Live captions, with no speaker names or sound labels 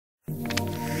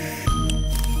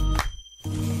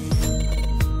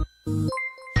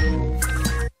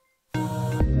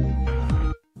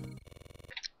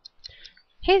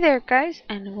Hey there guys,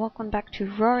 and welcome back to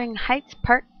Roaring Heights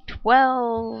Part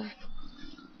 12.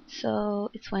 So,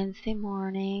 it's Wednesday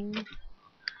morning.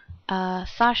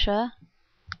 Sasha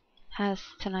has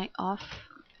tonight off,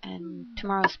 and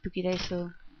tomorrow's spooky day,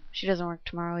 so she doesn't work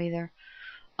tomorrow either.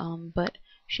 But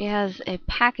she has a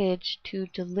package to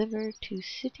deliver to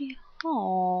City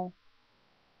Hall.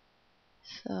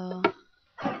 So,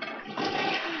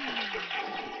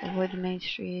 avoid the main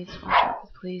streets, watch out for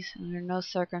the police, and under no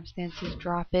circumstances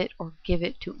drop it or give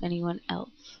it to anyone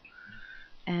else.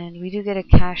 And we do get a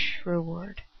cash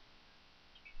reward.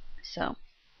 So,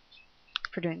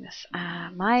 for doing this,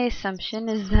 my assumption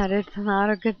is that it's not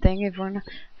a good thing. If we're not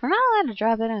allowed to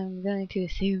drop it, I'm going to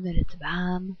assume that it's a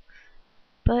bomb.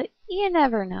 But you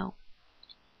never know.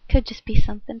 Could just be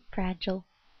something fragile.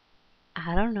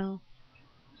 I don't know.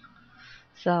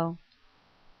 So,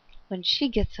 when she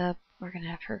gets up, we're gonna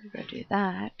have her go do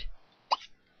that.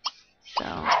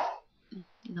 So,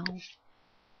 no.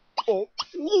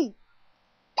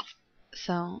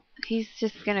 So, he's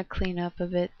just gonna clean up a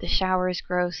bit. The shower is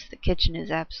gross. The kitchen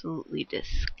is absolutely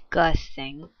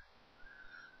disgusting.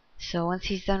 So, once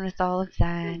he's done with all of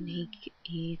that and he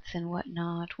eats and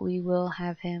whatnot, we will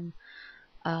have him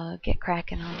get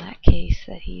cracking on that case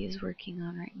that he is working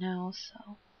on right now.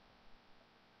 So,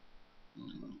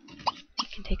 you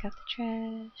can take out the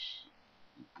trash.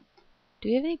 Do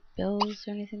we have any bills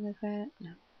or anything like that?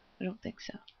 No, I don't think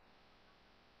so.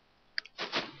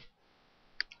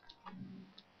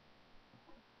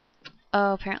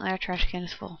 Oh, apparently our trash can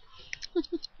is full.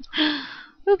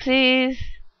 Oopsies.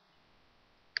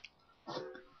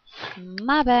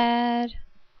 My bad.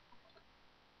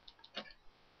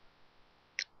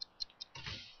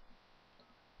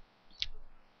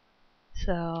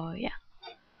 So, yeah.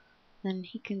 Then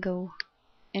he can go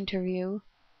interview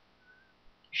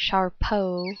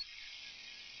Charpeau.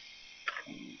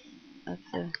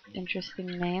 That's an interesting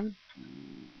name.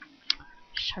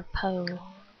 Charpeau.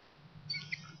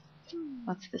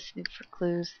 What's the snoop for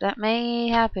clues? That may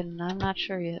happen. I'm not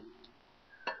sure yet.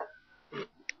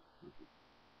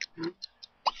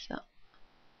 So.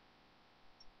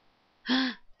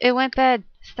 It went bad.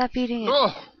 Stop eating it.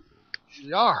 Oh,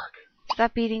 yark.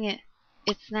 Stop eating it.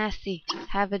 It's nasty.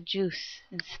 Have a juice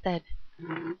instead.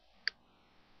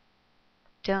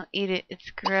 Don't eat it. It's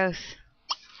gross.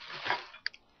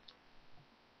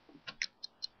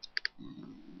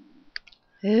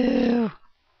 Ew.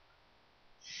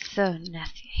 So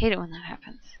nasty. I hate it when that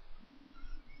happens.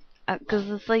 Because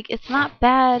it's like, it's not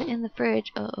bad in the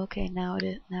fridge. Oh, okay, now it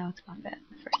is. Now it's gone bad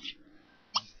in the fridge.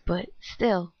 But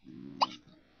still,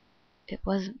 it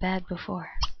wasn't bad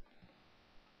before.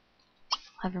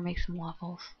 I'll have her make some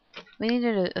waffles. We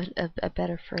needed a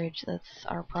better fridge. That's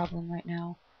our problem right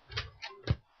now.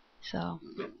 So,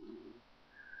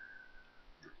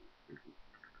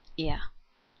 yeah.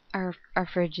 Our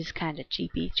fridge is kind of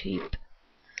cheap.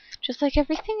 Just like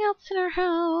everything else in our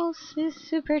house is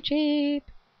super cheap.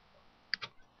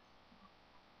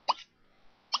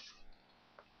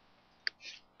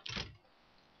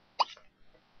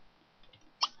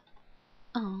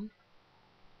 Oh.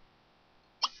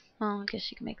 Well, I guess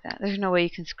you can make that. There's no way you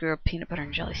can screw up peanut butter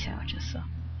and jelly sandwiches, so.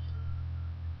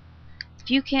 If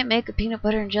you can't make a peanut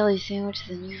butter and jelly sandwich,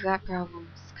 then you've got problems.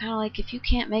 It's kind of like if you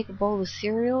can't make a bowl of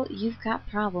cereal, you've got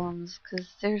problems.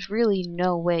 Because there's really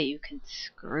no way you can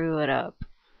screw it up.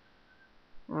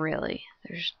 Really.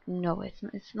 There's no way.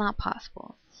 It's not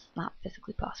possible. It's not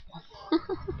physically possible.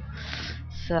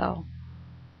 So.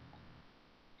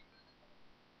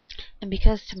 And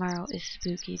because tomorrow is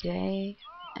spooky day,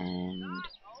 and I'm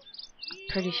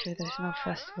pretty sure there's no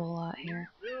festival out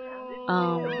here.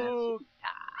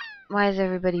 Why is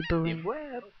everybody booing?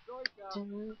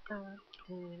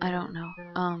 I don't know.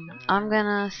 I'm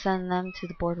gonna send them to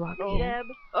the boardwalk again.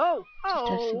 Just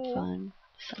have some fun.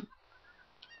 So,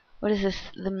 what is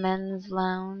this? The men's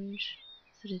lounge?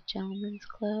 Is it a gentleman's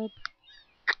club?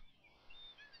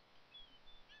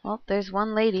 Well, there's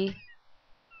one lady.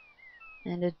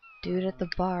 And a dude at the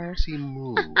bar.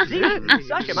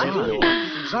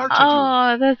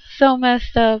 Oh, that's so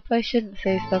messed up. I shouldn't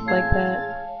say stuff like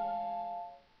that.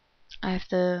 I have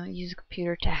to use a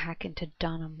computer to hack into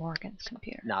Donna Morgan's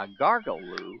computer.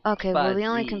 Okay, well, the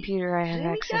only computer I have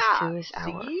access to is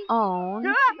our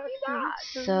own.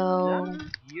 So,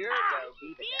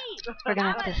 we're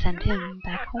gonna have to send him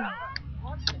back home.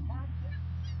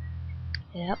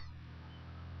 Yep.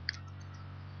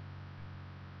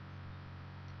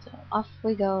 So, off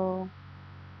we go.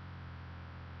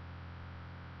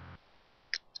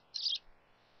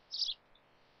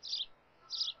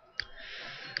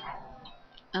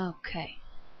 Okay.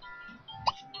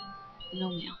 No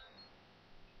mail.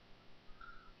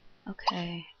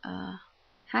 Okay,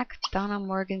 hack Donna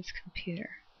Morgan's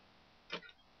computer.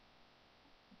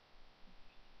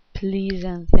 Please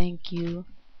and thank you.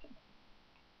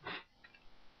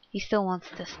 He still wants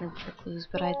to snoop for clues,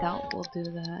 but I doubt we'll do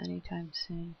that anytime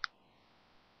soon.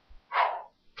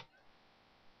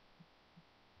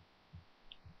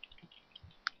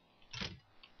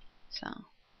 So.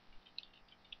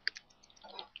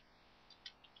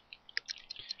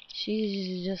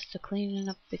 She's just cleaning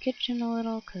up the kitchen a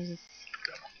little because it's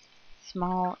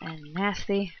small and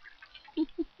nasty.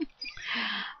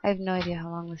 I have no idea how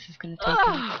long this is going to take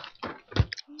her.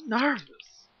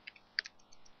 Nervous.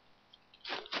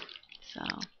 So.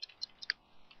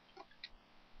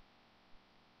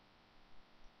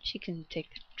 She can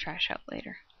take the trash out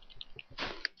later.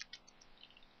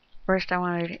 First I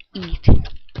want her to eat.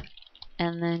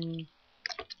 And then,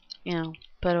 you know,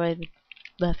 put away the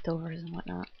leftovers and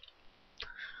whatnot.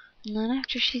 And then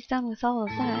after she's done with all of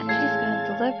that, she's going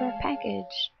to deliver a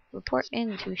package. Report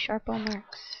in to Sharpo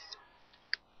Marks.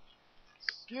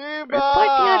 Scuba! Report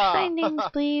your findings,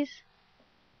 please.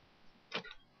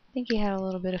 I think he had a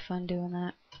little bit of fun doing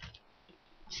that.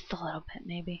 Just a little bit,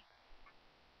 maybe.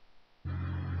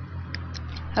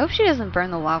 I hope she doesn't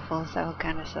burn the waffles. That would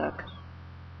kind of suck.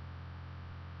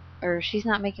 Or she's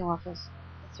not making waffles.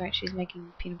 That's right, she's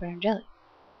making peanut butter and jelly.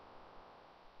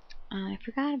 I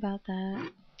forgot about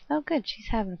that. Oh, good, she's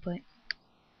having a plate.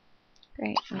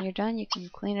 Great. When you're done, you can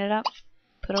clean it up,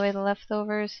 put away the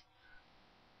leftovers,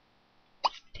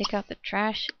 take out the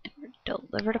trash, and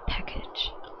deliver the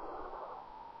package.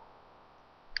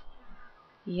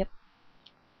 Yep.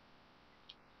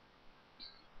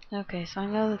 Okay, so I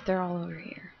know that they're all over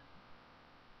here.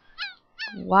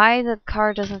 Why the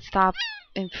car doesn't stop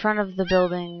in front of the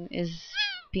building is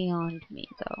beyond me,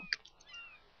 though.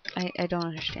 I don't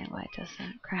understand why it does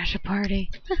that. Crash a party.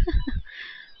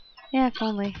 Yeah, if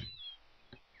only.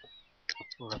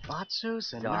 Urabatsu,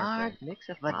 Dark, Senard, mix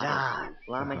of Vadan.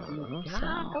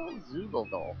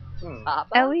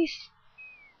 At least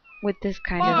with this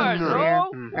kind of a career,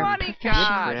 or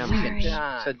professional,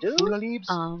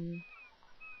 sorry,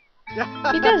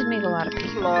 he does meet a lot of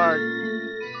people.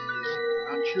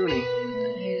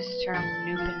 His term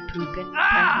noopin' poopin'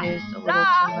 apparently is a little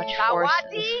too much force in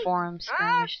this forum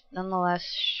skirmish. Nonetheless,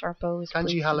 Sharpo is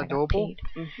pleased that I got paid.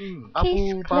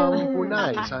 Case closed.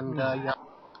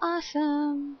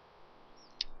 Awesome.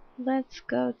 Let's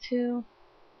go to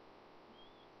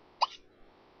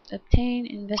obtain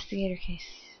investigator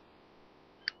case.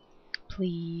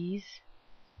 Please.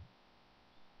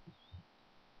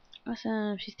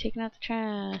 Awesome. She's taking out the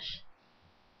trash.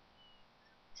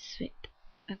 Sweet.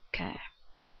 Okay.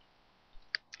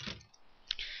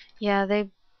 Yeah, they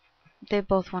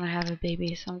both want to have a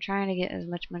baby, so I'm trying to get as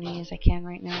much money as I can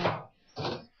right now.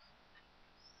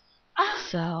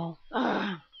 So,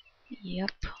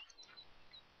 yep.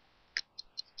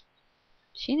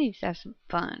 She needs to have some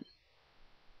fun.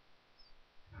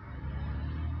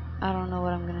 I don't know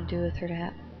what I'm gonna do with her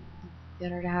to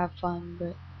get her to have fun,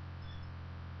 but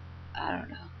I don't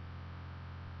know.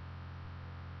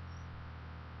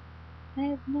 I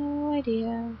have no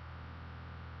idea.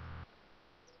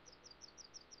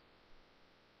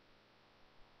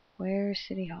 Where's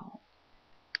City Hall?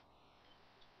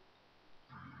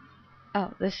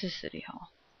 Oh, this is City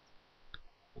Hall.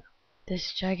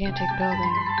 This gigantic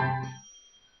building.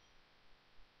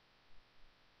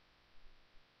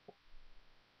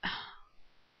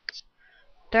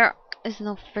 There is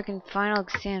no freaking final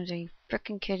exams. Are you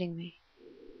freaking kidding me?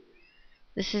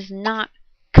 This is not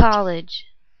college.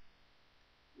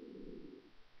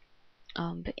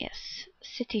 But yes,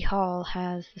 City Hall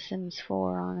has The Sims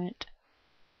 4 on it.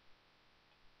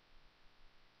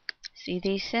 See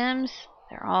these Sims?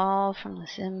 They're all from The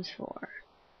Sims 4.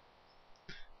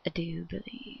 I do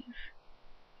believe.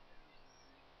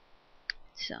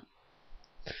 So,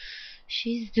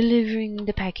 she's delivering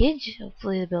the package.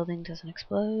 Hopefully the building doesn't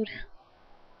explode.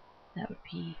 That would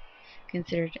be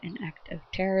considered an act of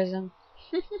terrorism.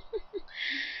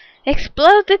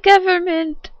 Explode the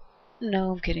government!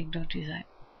 No, I'm kidding. Don't do that.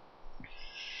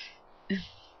 You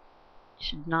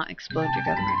should not explode your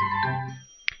government.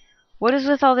 What is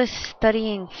with all this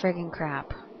studying friggin'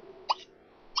 crap?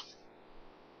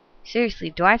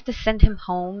 Seriously, do I have to send him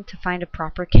home to find a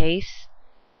proper case?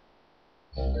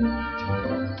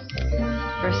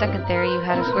 For a second there, you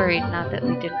had us worried. Not that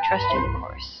we didn't trust you, of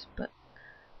course, but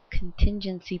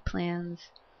contingency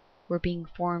plans were being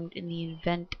formed in the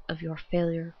event of your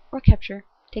failure or capture.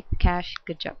 Take the cash.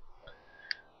 Good job.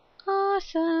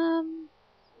 Awesome.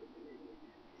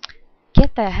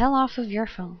 Get the hell off of your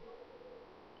phone.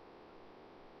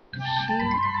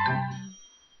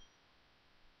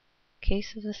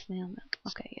 case of the snail milk.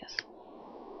 Okay, yes.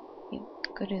 You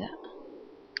go do that.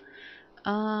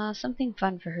 Something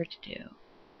fun for her to do.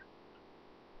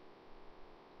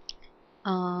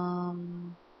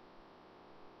 Can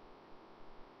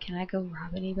I go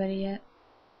rob anybody yet?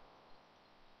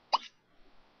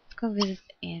 Let's go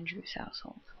visit Andrew's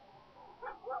household.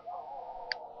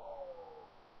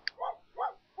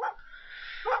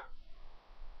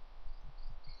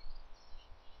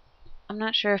 I'm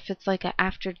not sure if it's like an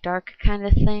after dark kind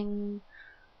of thing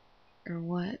or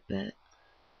what, but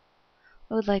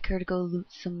I would like her to go loot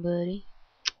somebody.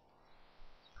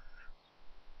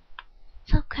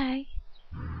 It's okay.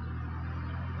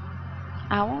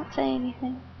 I won't say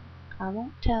anything. I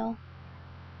won't tell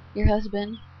your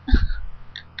husband.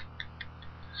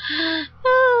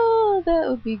 Oh, that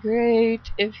would be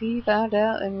great if he found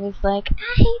out and was like,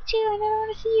 I hate you and I don't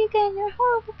want to see you again. You're a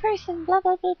horrible person. Blah,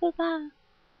 blah, blah, blah, blah.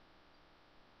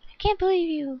 I can't believe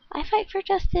you. I fight for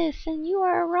justice and you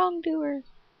are a wrongdoer.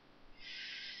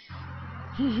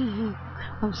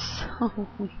 I'm so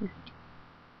weird.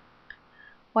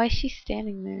 Why is she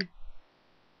standing there?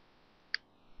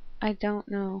 I don't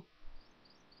know.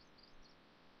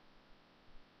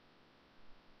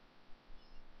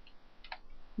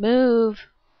 Move,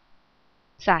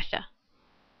 Sasha.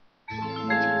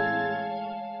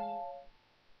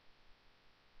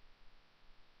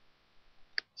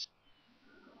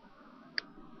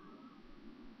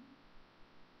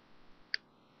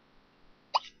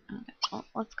 Okay, well,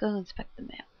 let's go inspect the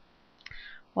mail.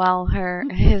 While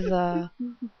his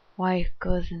wife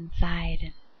goes inside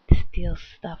and steals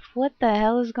stuff. What the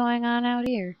hell is going on out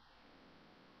here?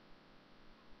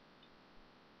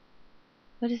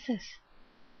 What is this?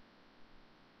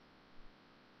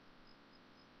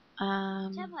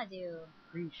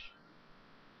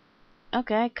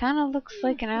 Okay, kind of looks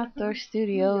like an outdoor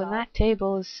studio, and that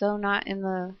table is so not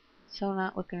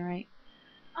looking right.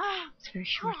 It's very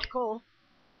short.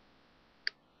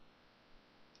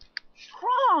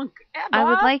 I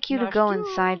would like you to go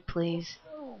inside, please.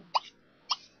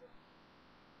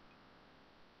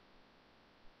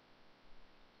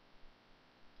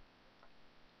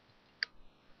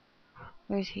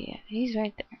 Where's he at? He's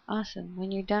right there. Awesome.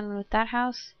 When you're done with that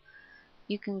house,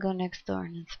 you can go next door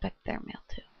and inspect their mail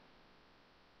too.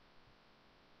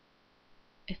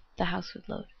 If the house would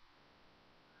load.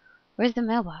 Where's the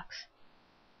mailbox?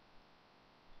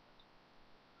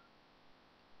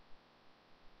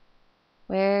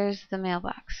 Where's the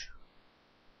mailbox?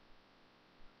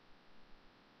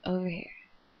 Over here.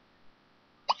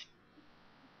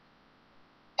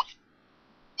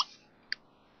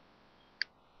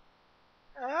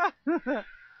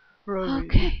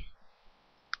 Okay.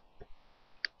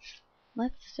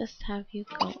 Let's just have you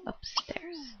go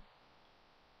upstairs.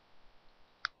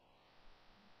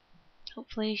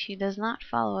 Hopefully she does not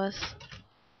follow us.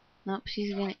 Nope,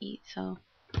 she's gonna eat, so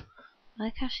I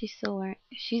like how she's still wearing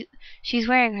she's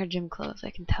wearing her gym clothes,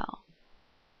 I can tell.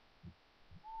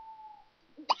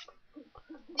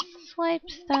 Swipe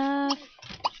stuff.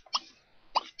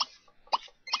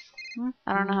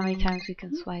 I don't know how many times we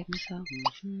can swipe, so.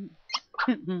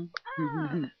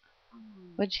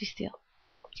 What'd she steal?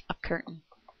 A curtain.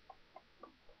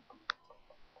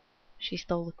 She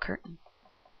stole the curtain.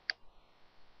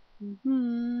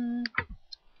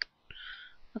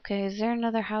 Okay, is there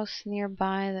another house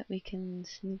nearby that we can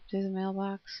sneak through the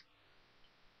mailbox?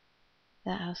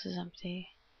 That house is empty.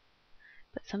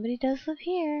 But somebody does live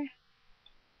here.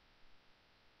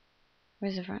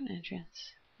 Where's the front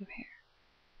entrance? Over here.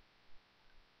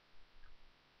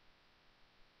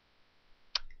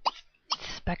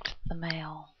 Inspect the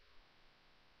mail.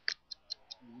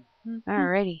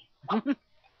 Alrighty.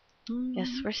 Yes,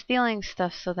 we're stealing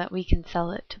stuff so that we can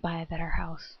sell it to buy a better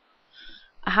house.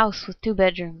 A house with 2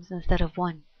 bedrooms instead of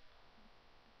 1.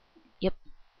 Yep.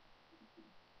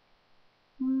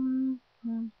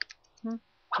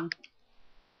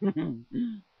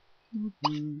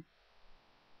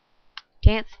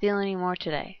 Can't steal any more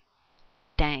today.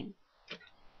 Dang.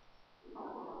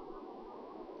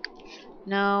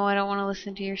 No, I don't want to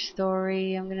listen to your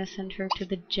story. I'm gonna send her to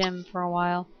the gym for a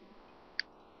while.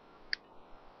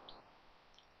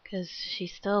 Because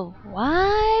she's still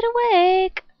wide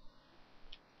awake.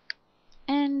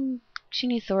 And she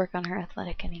needs to work on her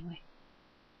athletic anyway.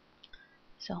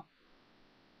 So.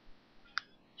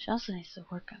 She also needs to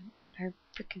work on her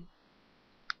freaking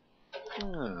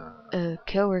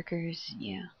coworkers.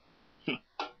 Yeah.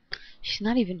 She's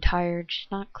not even tired.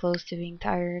 She's not close to being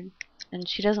tired. And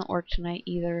she doesn't work tonight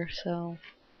either, so.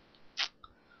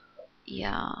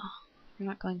 Yeah. We're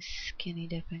not going skinny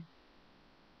dipping.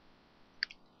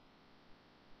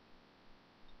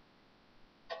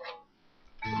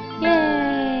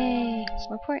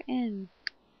 Report in.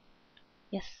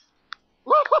 Yes.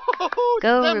 Woo-hoo-hoo-hoo,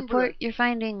 Go Zembra. report your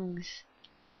findings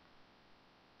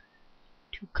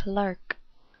to Clark.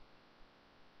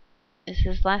 Is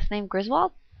his last name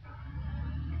Griswold?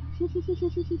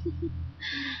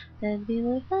 That'd be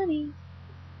really funny.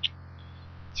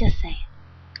 Just saying.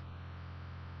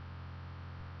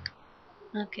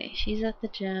 Okay, she's at the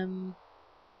gym.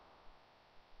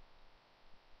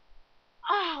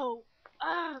 Oh.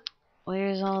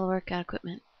 Where's all the workout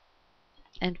equipment?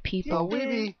 And So people.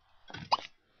 Weeby.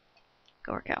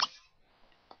 Go work out.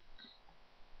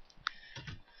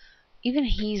 Even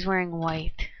he's wearing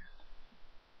white.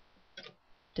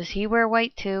 Does he wear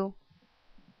white too?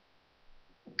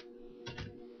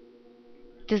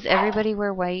 Does everybody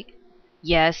wear white?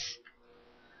 Yes.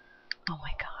 Oh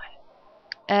my god.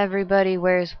 Everybody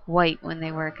wears white when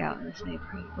they work out in this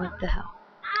neighborhood. What the hell?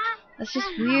 That's just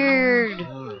weird.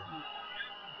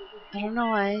 I don't know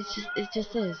why. It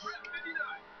just is.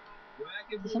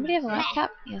 Does somebody have a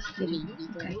laptop? Yes, they do.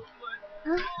 Okay.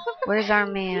 Where's our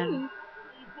man?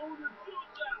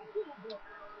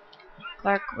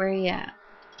 Clark, where you at?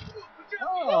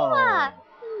 Oh.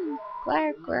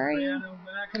 Clark, where are you?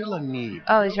 Hela need.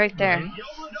 Oh, he's right there.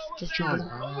 Just John.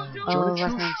 Oh,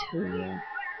 last name's who? Yeah.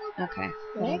 Okay.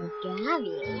 Where's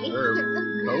Gabby?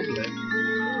 Koblet.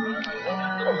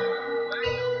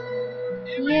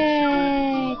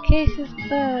 Yay! Case is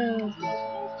closed.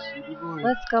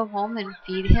 Let's go home and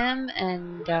feed him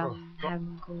and have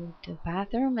him go to the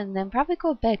bathroom and then probably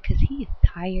go to bed because he is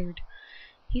tired.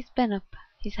 He's been up.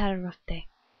 He's had a rough day.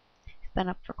 He's been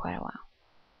up for quite a while.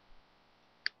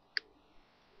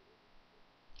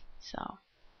 So.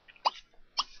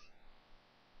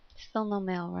 Still no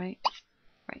mail, right?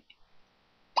 Right.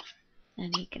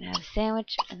 And he can have a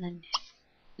sandwich and then...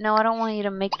 No, I don't want you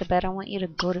to make the bed. I want you to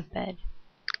go to bed.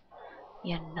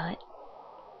 You nut.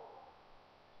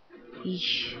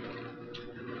 Yeesh.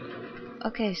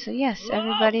 Okay, so yes,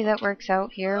 everybody that works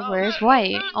out here wears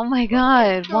white. Oh my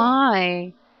god,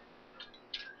 why?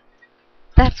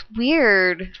 That's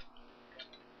weird.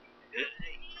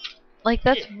 Like,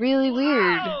 that's really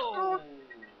weird.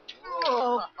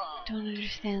 Don't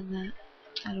understand that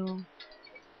at all.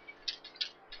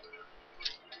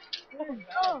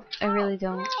 I really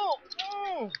don't.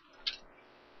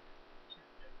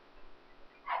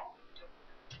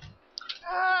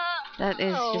 That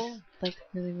is just, like,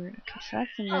 really weird. Okay, so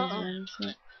that's the men's room.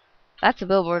 So that's a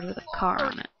billboard with a car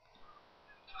on it.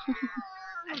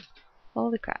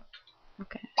 Holy crap.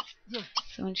 Okay.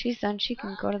 So when she's done, she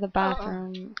can go to the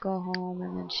bathroom, go home,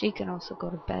 and then she can also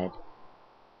go to bed.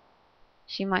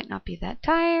 She might not be that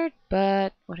tired,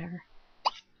 but whatever.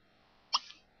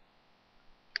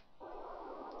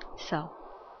 So,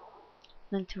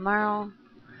 then tomorrow,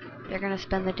 they're going to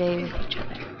spend the day with each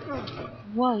other.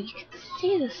 Whoa, you can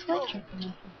see the sweat dripping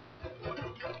off her.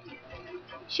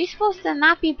 She's supposed to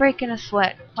not be breaking a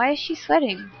sweat. Why is she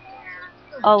sweating?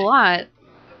 A lot.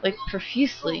 Like,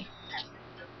 profusely.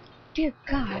 Dear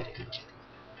God.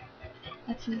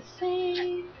 That's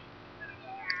insane.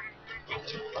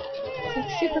 It's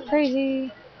like super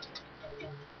crazy.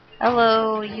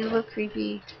 Hello, you look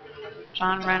creepy.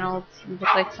 John Reynolds, you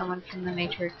look like someone from The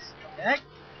Matrix.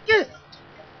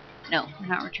 No, we're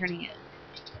not returning it.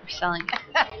 We're selling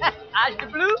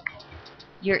it. Blue?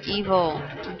 You're evil,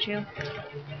 aren't you?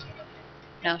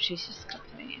 No, she's just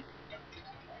complaining.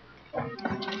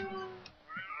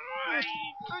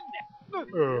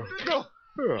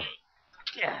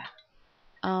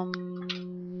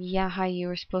 Yeah, hi, you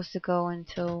were supposed to go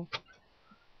until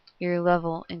your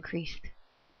level increased.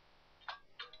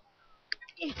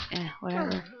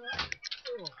 Whatever.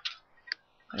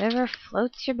 Whatever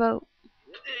floats your boat.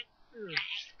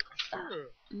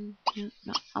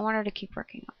 No, I want her to keep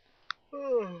working out.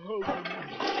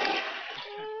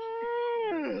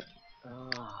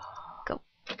 Go.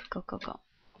 Go, go, go.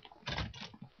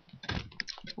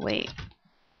 Wait.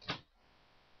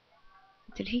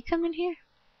 Did he come in here?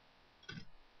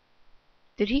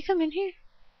 Did he come in here?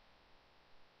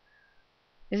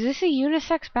 Is this a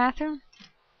unisex bathroom?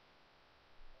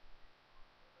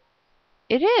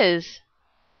 It is.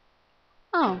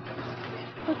 Oh.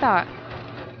 Who thought?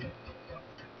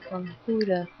 Or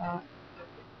who'da thought?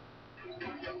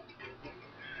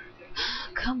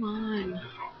 Come on.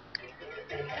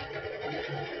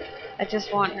 I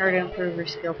just want her to improve her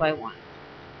skill by 1.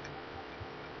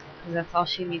 Because that's all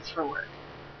she needs for work.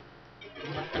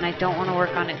 And I don't want to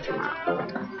work on it tomorrow.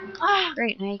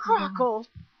 Great, now you can go home.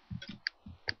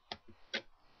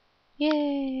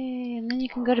 Yay! And then you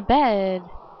can go to bed.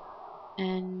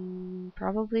 And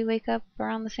probably wake up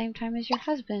around the same time as your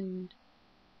husband.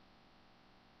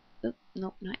 Oop,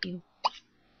 nope, not you.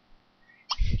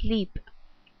 sleep.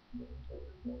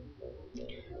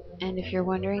 And if you're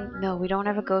wondering, no, we don't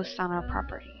have a ghost on our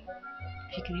property.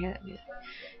 If you can hear that music.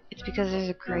 It's because there's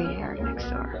a graveyard next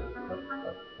door.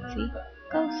 See?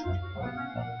 Ghost.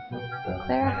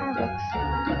 Clara Harbrooks.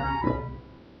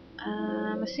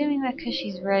 I'm assuming that because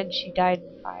she's red, she died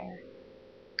in fire.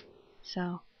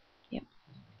 So, yep.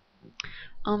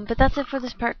 But that's it for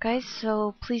this part, guys.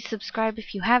 So please subscribe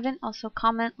if you haven't. Also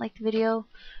comment, like the video,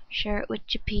 share it with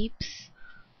your peeps.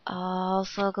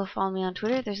 Also go follow me on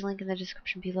Twitter. There's a link in the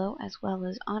description below, as well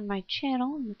as on my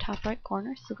channel in the top right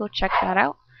corner. So go check that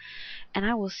out. And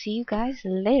I will see you guys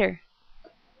later.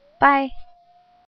 Bye.